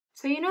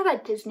So you know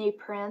that Disney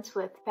prince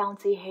with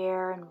bouncy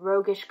hair and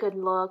roguish good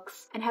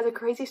looks, and has a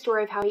crazy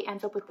story of how he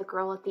ends up with the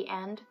girl at the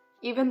end,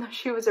 even though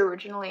she was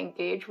originally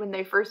engaged when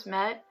they first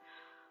met?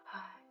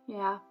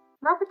 Yeah,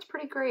 Robert's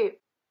pretty great.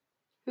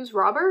 Who's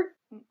Robert?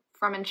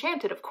 From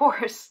Enchanted, of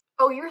course.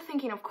 Oh, you're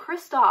thinking of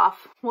Kristoff.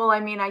 Well, I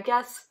mean, I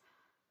guess...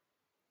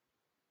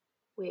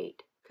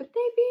 Wait, could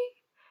they be?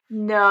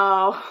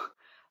 No,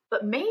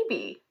 but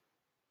maybe.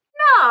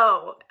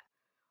 No!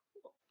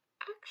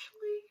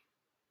 Actually...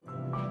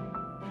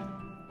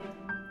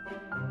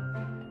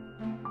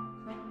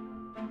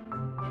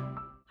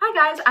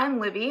 Hi guys, I'm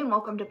Libby and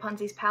welcome to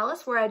Punsy's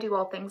Palace, where I do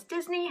all things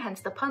Disney,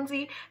 hence the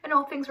Punsy, and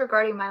all things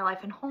regarding my life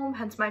and home,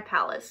 hence my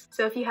palace.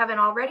 So if you haven't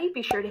already,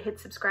 be sure to hit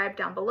subscribe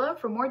down below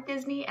for more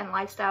Disney and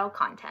lifestyle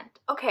content.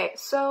 Okay,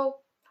 so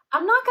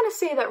I'm not gonna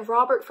say that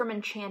Robert from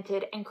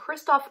Enchanted and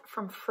Kristoff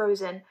from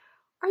Frozen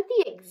are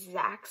the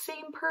exact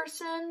same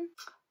person,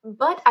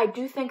 but I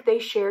do think they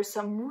share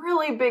some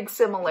really big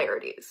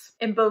similarities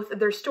in both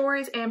their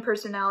stories and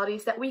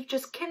personalities that we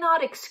just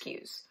cannot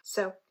excuse.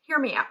 So hear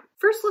me out.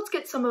 First, let's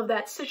get some of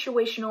that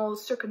situational,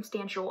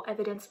 circumstantial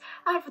evidence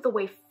out of the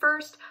way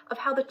first of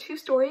how the two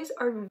stories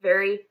are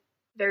very,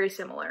 very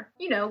similar.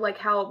 You know, like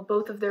how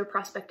both of their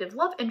prospective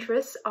love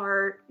interests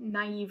are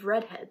naive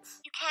redheads.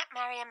 You can't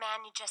marry a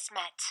man you just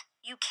met.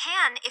 You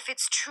can if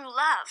it's true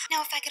love.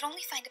 Now, if I could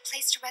only find a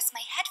place to rest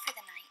my head for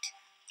the night.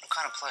 What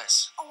kind of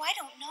place? Oh, I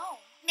don't know.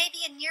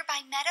 Maybe a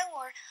nearby meadow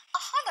or a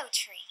hollow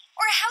tree.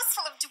 Or a house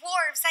full of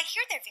dwarves. I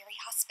hear they're very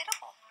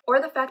hospitable. Or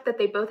the fact that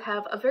they both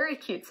have a very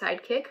cute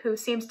sidekick who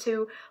seems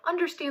to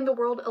understand the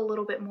world a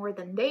little bit more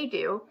than they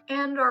do,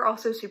 and are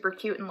also super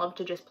cute and love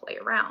to just play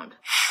around.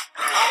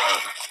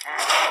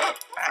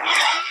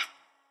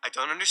 I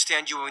don't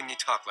understand you when you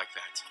talk like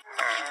that.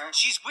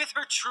 She's with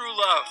her true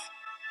love.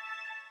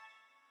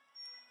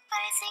 But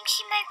I think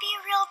she might be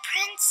a real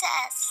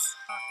princess.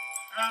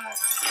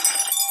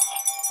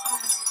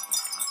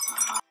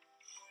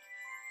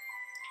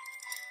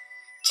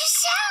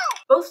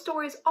 Giselle! Both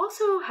stories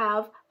also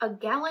have a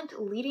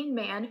gallant leading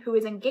man who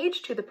is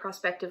engaged to the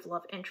prospective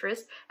love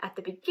interest at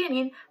the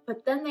beginning,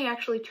 but then they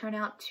actually turn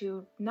out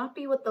to not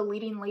be what the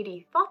leading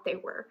lady thought they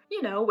were.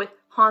 You know, with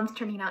Hans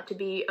turning out to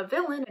be a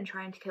villain and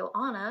trying to kill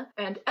Anna,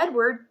 and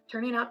Edward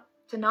turning out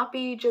to not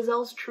be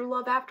Giselle's true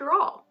love after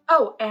all.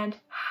 Oh, and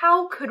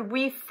how could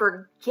we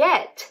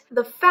forget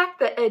the fact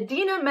that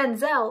Idina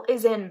Menzel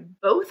is in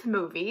both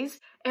movies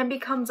and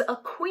becomes a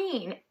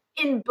queen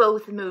in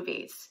both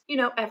movies. You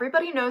know,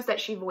 everybody knows that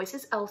she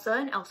voices Elsa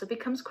and Elsa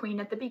becomes queen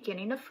at the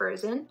beginning of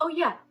Frozen. Oh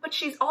yeah, but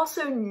she's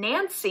also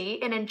Nancy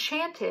in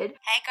Enchanted.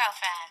 Hey,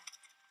 girlfriend.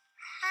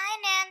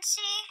 Hi,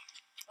 Nancy.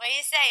 What do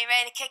you say? You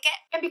ready to kick it?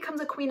 And becomes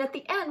a queen at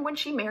the end when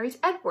she marries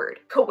Edward.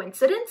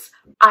 Coincidence?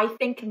 I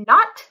think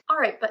not.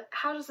 Alright, but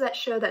how does that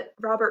show that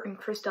Robert and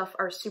Kristoff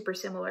are super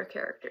similar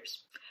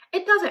characters?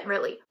 It doesn't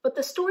really, but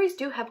the stories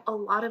do have a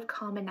lot of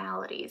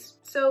commonalities.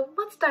 So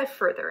let's dive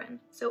further in.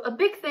 So a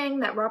big thing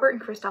that Robert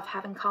and Kristoff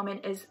have in common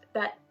is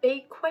that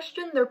they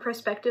question their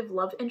prospective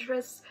love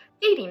interests'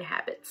 dating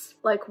habits.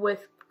 Like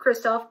with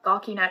Kristoff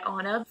gawking at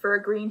Anna for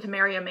agreeing to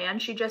marry a man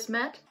she just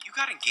met. You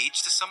got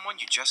engaged to someone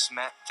you just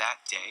met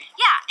that day?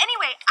 Yeah,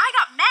 anyway, I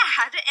got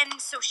mad,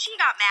 and so she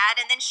got mad,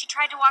 and then she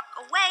tried to walk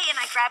away, and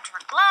I grabbed her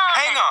glove.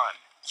 Hang on!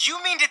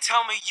 You mean to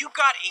tell me you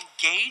got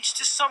engaged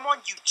to someone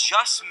you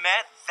just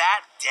met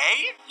that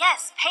day?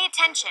 Yes, pay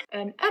attention.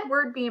 And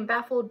Edward being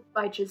baffled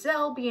by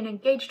Giselle being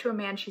engaged to a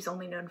man she's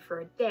only known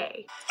for a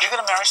day. You're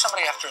gonna marry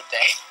somebody after a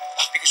day?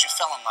 Because you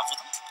fell in love with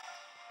them?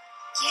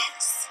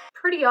 Yes.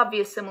 Pretty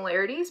obvious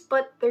similarities,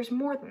 but there's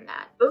more than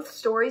that. Both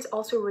stories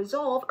also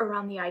resolve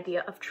around the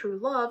idea of true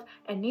love,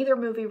 and neither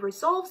movie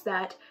resolves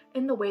that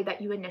in the way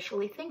that you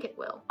initially think it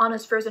will.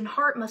 Anna's frozen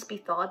heart must be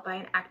thawed by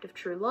an act of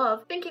true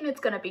love, thinking it's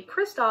gonna be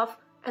Kristoff,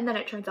 and then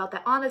it turns out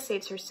that Anna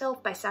saves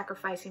herself by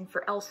sacrificing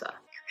for Elsa.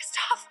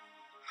 Kristoff.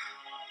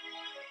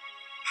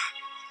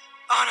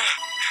 Anna!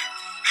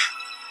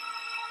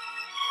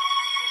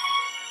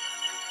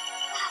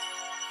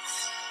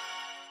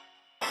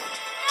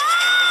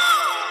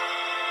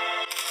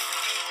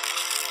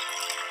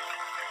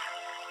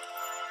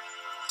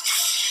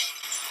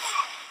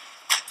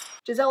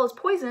 Giselle is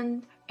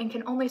poisoned and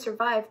can only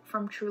survive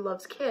from true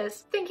love's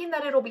kiss, thinking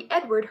that it'll be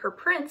Edward, her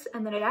prince,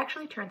 and then it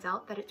actually turns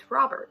out that it's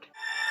Robert.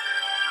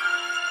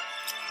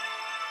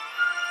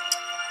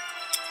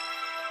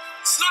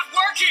 It's not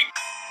working!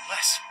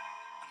 Unless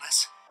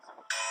it's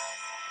not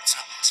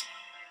possible.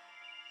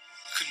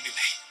 It couldn't be me.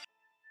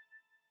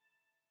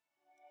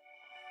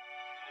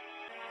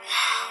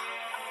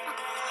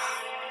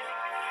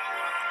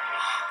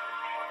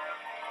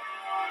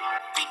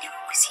 I knew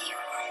it was you.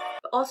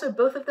 But also,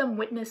 both of them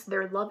witness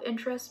their love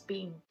interest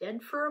being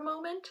dead for a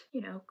moment.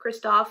 You know,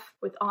 Kristoff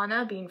with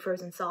Anna being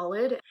frozen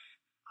solid.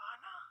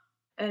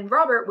 And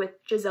Robert with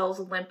Giselle's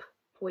limp,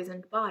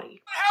 poisoned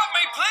body. Help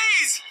me,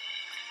 please!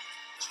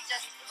 She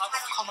just...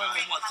 Come on,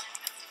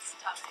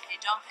 Stop. Hey,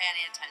 don't pay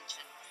any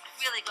attention.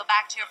 really go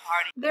back to your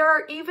party. There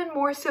are even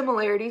more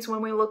similarities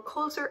when we look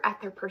closer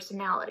at their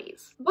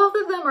personalities. Both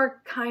of them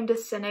are kinda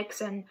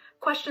cynics and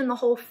question the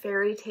whole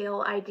fairy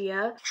tale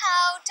idea.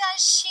 How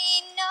does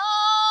she know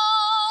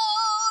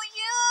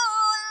you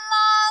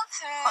love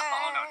her?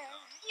 Oh, no.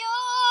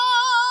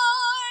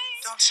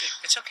 Yours. Don't sing.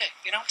 It's okay.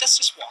 You know, let's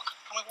just walk.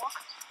 Can we walk?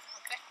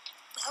 Okay?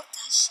 Well,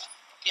 does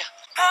she? Yeah.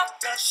 How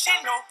does she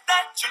know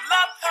that you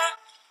love her?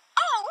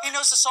 Oh, He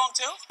knows the song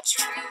too?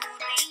 truly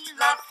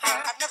love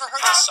her. I've never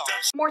heard this song.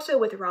 More so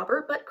with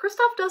Robert, but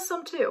Kristoff does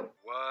some too.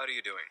 What are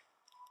you doing?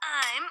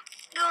 I'm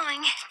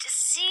going to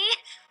see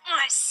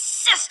my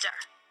sister.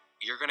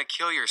 You're gonna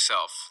kill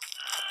yourself.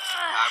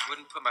 I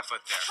wouldn't put my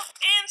foot there.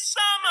 In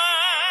summer.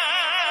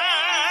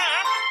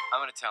 I'm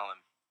gonna tell him.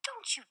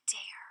 Don't you dare.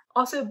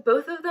 Also,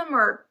 both of them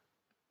are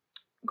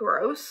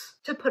gross,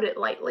 to put it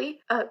lightly.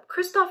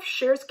 Kristoff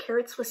shares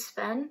carrots with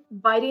Sven,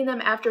 biting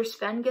them after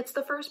Sven gets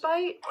the first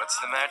bite. What's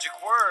the magic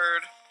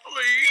word?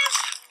 Please?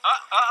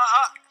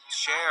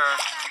 Share.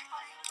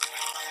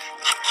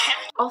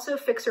 Also,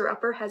 Fixer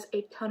Upper has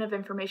a ton of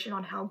information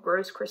on how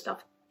gross Kristoff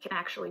can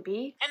actually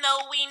be. And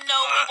though we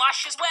know we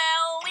wash as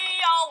well, we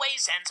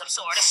always ends up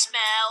sort of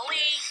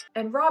smelly.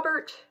 And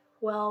Robert,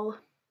 well,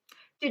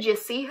 did you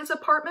see his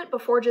apartment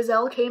before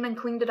Giselle came and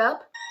cleaned it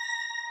up?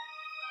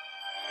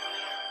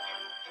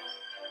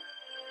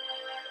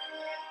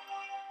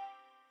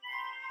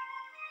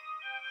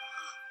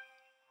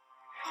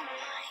 Oh my.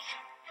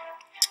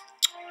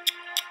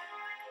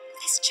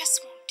 This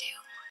just won't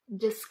do.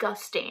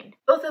 Disgusting.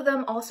 Both of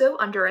them also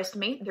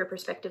underestimate their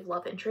prospective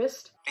love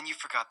interest. And you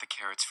forgot the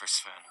carrots for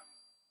Sven.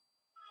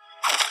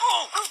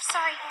 Oh,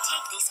 sorry.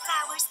 Take these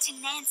flowers to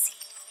Nancy,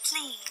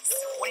 please.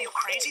 What are you,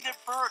 crazy? They're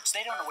birds.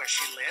 They don't know where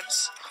she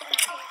lives.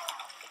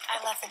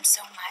 I love them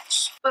so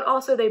much. But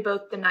also they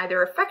both deny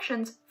their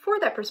affections for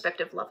that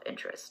prospective love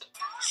interest.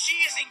 She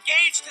is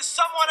engaged to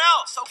someone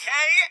else,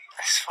 okay?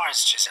 As far as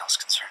Giselle's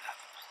concerned,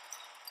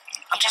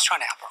 I'm just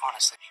trying to help her,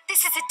 honestly.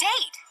 This is a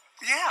date.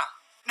 Yeah.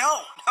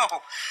 No.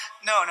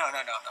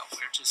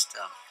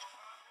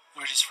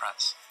 We're just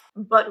friends.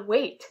 But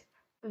wait,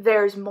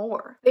 there's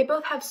more. They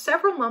both have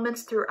several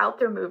moments throughout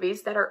their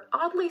movies that are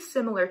oddly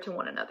similar to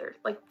one another,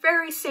 like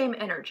very same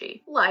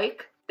energy.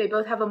 Like, they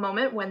both have a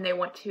moment when they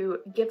want to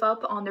give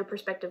up on their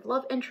prospective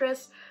love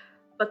interests,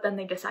 but then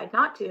they decide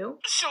not to.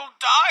 She'll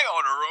die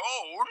on her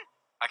own.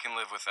 I can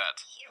live with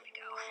that. Here we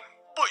go.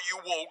 But you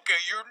won't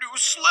get your new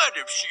sled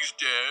if she's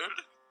dead.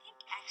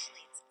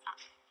 Actually, it's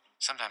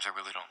Sometimes I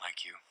really don't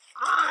like you.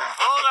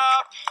 Hold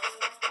up!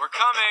 We're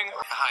coming!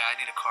 Hi, I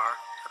need a car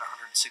at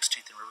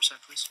 116th and Riverside,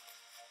 please.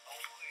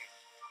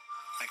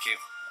 Thank you.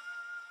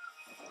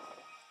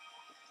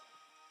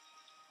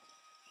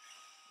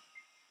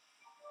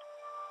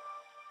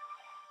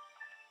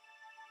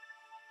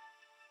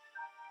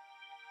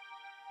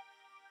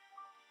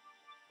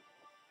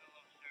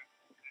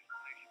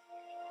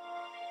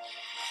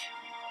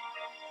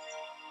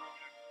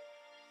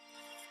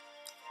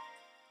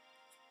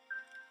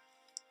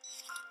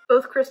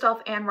 Both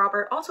Kristoff and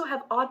Robert also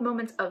have odd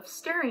moments of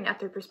staring at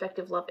their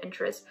prospective love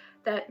interest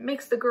that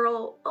makes the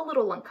girl a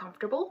little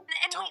uncomfortable.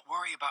 Don't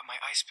worry about my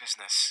ice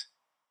business.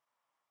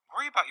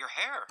 Worry about your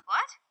hair.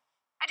 What?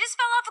 I just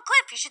fell off a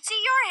cliff. You should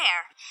see your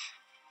hair.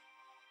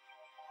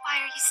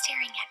 Why are you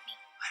staring at me?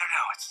 I don't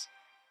know.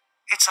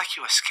 It's like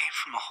you escaped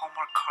from a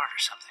Hallmark card or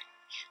something.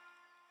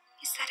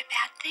 Is that a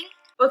bad thing?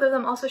 Both of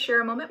them also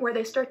share a moment where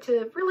they start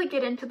to really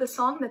get into the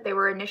song that they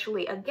were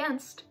initially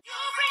against.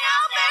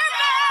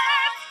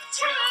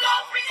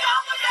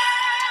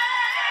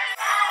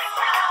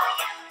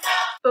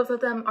 Both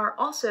of them are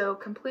also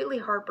completely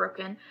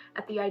heartbroken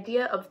at the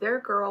idea of their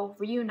girl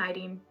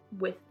reuniting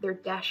with their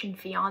dashing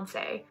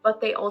fiancé, but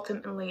they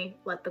ultimately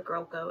let the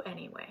girl go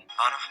anyway.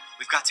 Anna,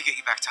 we've got to get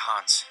you back to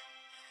Hans.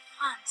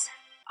 Hans,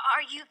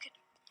 are you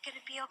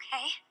gonna be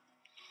okay?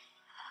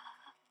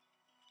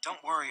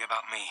 Don't worry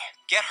about me.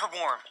 Get her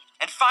warm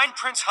and find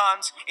Prince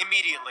Hans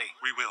immediately.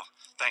 We will.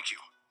 Thank you.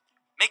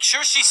 Make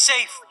sure she's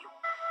safe.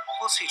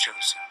 We'll see each other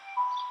soon.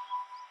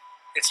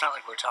 It's not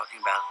like we're talking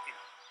about, forever.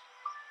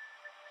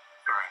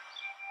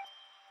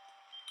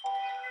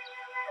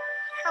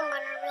 I'm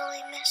gonna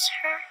really miss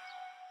her.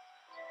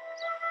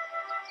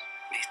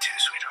 Me too,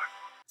 sweetheart.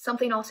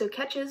 Something also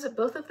catches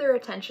both of their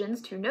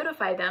attentions to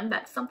notify them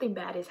that something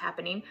bad is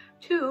happening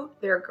to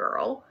their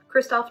girl.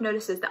 Kristoff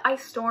notices the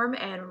ice storm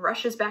and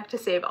rushes back to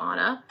save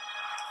Anna.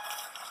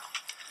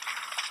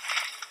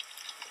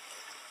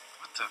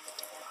 What the?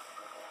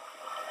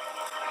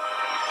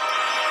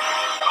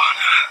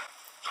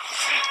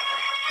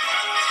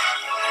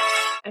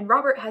 And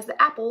Robert has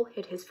the apple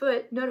hit his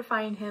foot,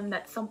 notifying him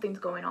that something's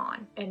going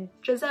on, and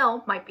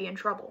Giselle might be in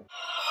trouble.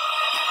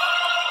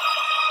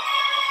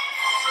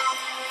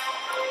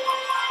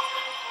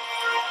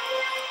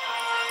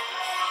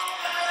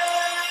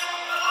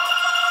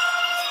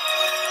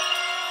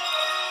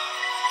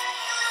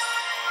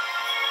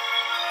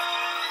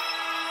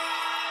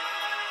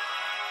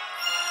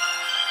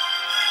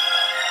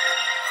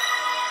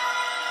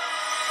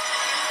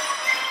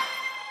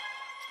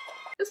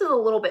 This is a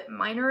little bit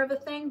minor of a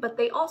thing, but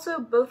they also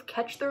both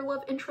catch their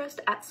love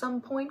interest at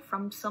some point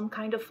from some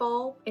kind of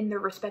fall in their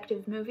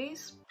respective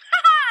movies.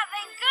 Haha,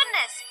 thank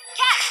goodness!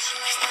 Catch!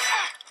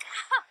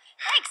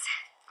 Thanks.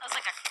 That was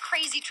like a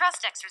crazy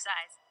trust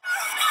exercise.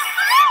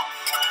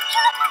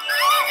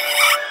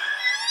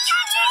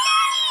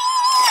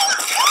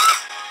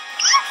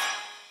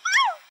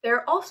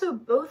 They're also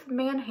both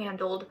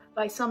manhandled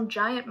by some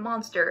giant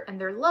monster, and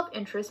their love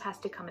interest has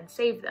to come and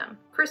save them.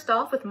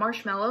 Kristoff with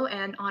Marshmallow,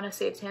 and Anna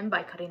saves him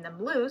by cutting them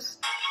loose.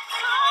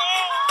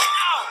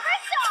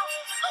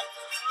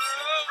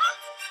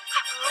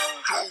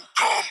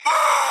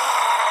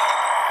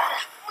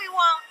 We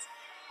won't.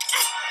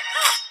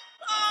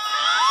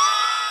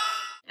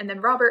 And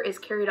then Robert is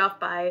carried off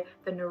by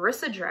the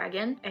Narissa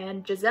dragon,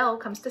 and Giselle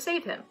comes to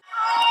save him.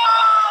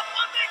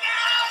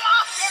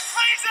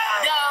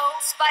 No,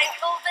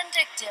 spiteful,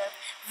 vindictive,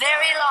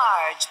 very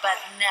large, but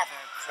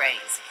never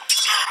crazy.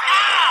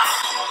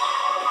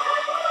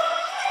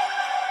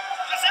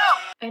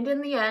 And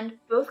in the end,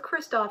 both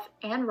Kristoff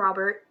and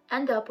Robert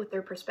end up with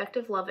their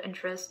prospective love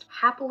interest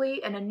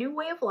happily in a new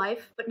way of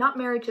life, but not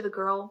married to the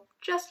girl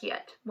just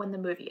yet when the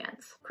movie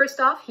ends.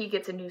 Kristoff, he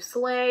gets a new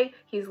sleigh,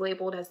 he's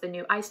labeled as the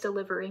new ice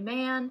delivery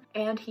man,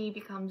 and he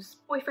becomes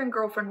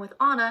boyfriend-girlfriend with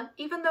Anna,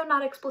 even though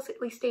not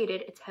explicitly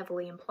stated, it's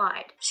heavily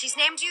implied. She's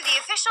named you the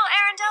official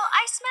Arendelle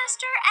Ice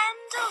Master and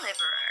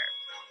Deliverer.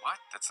 What?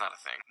 That's not a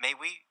thing. May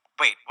we?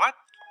 Wait, what?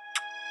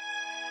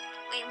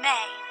 We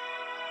may.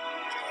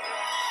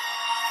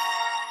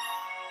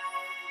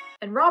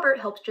 And Robert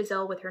helps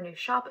Giselle with her new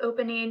shop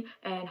opening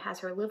and has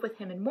her live with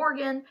him and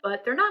Morgan,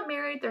 but they're not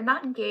married, they're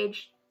not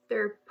engaged,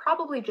 they're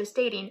probably just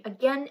dating,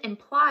 again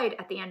implied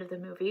at the end of the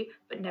movie,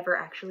 but never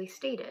actually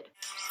stated.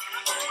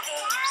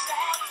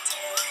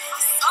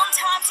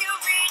 Sometimes you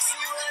reach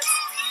what's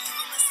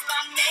famous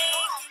by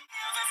making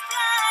feels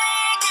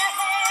flying, your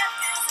hair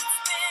feels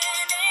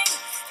spinning.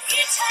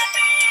 Each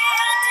happy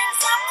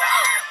ending's a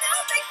brand new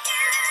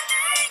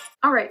beginning.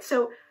 Alright,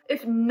 so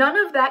if none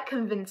of that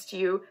convinced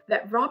you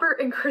that Robert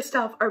and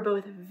Kristoff are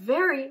both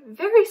very,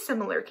 very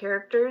similar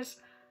characters,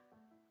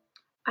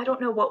 I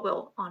don't know what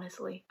will,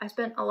 honestly. I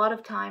spent a lot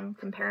of time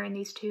comparing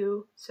these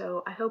two,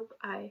 so I hope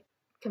I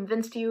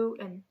convinced you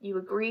and you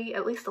agree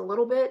at least a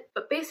little bit.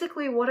 But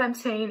basically what I'm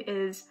saying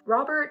is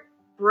Robert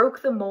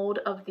broke the mold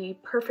of the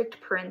perfect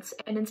prince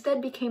and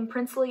instead became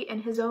princely in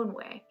his own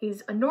way.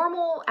 He's a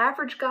normal,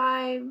 average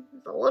guy,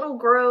 a little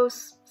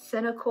gross,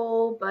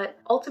 cynical, but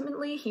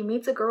ultimately he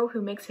meets a girl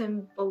who makes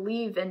him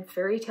believe in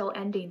fairy tale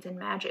endings and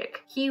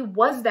magic. He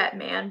was that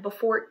man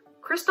before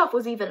Kristoff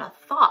was even a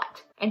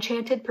thought.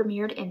 Enchanted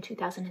premiered in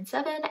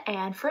 2007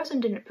 and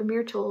Frozen didn't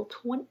premiere till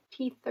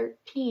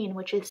 2013,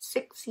 which is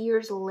 6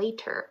 years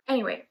later.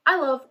 Anyway, I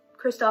love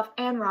Kristoff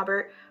and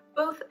Robert,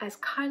 both as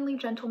kindly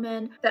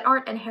gentlemen that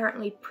aren't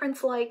inherently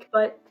prince-like,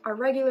 but are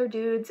regular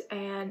dudes,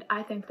 and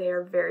I think they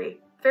are very,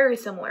 very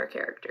similar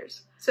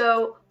characters.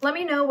 So let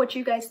me know what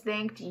you guys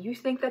think. Do you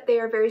think that they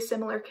are very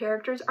similar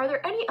characters? Are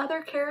there any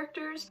other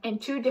characters in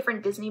two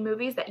different Disney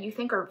movies that you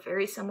think are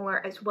very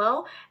similar as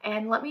well?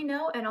 And let me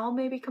know and I'll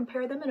maybe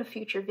compare them in a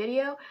future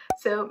video.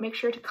 So make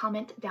sure to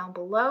comment down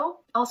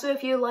below. Also,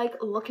 if you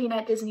like looking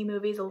at Disney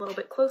movies a little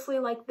bit closely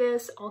like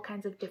this, all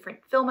kinds of different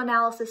film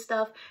analysis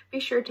stuff,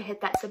 be sure to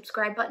hit that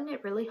subscribe button.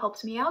 It really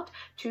helps me out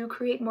to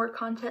create more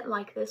content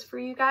like this for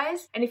you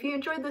guys. And if you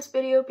enjoyed this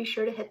video, be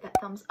sure to hit that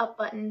thumbs up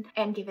button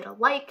and give it a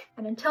like.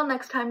 And until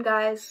next time,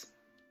 guys,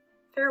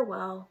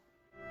 farewell.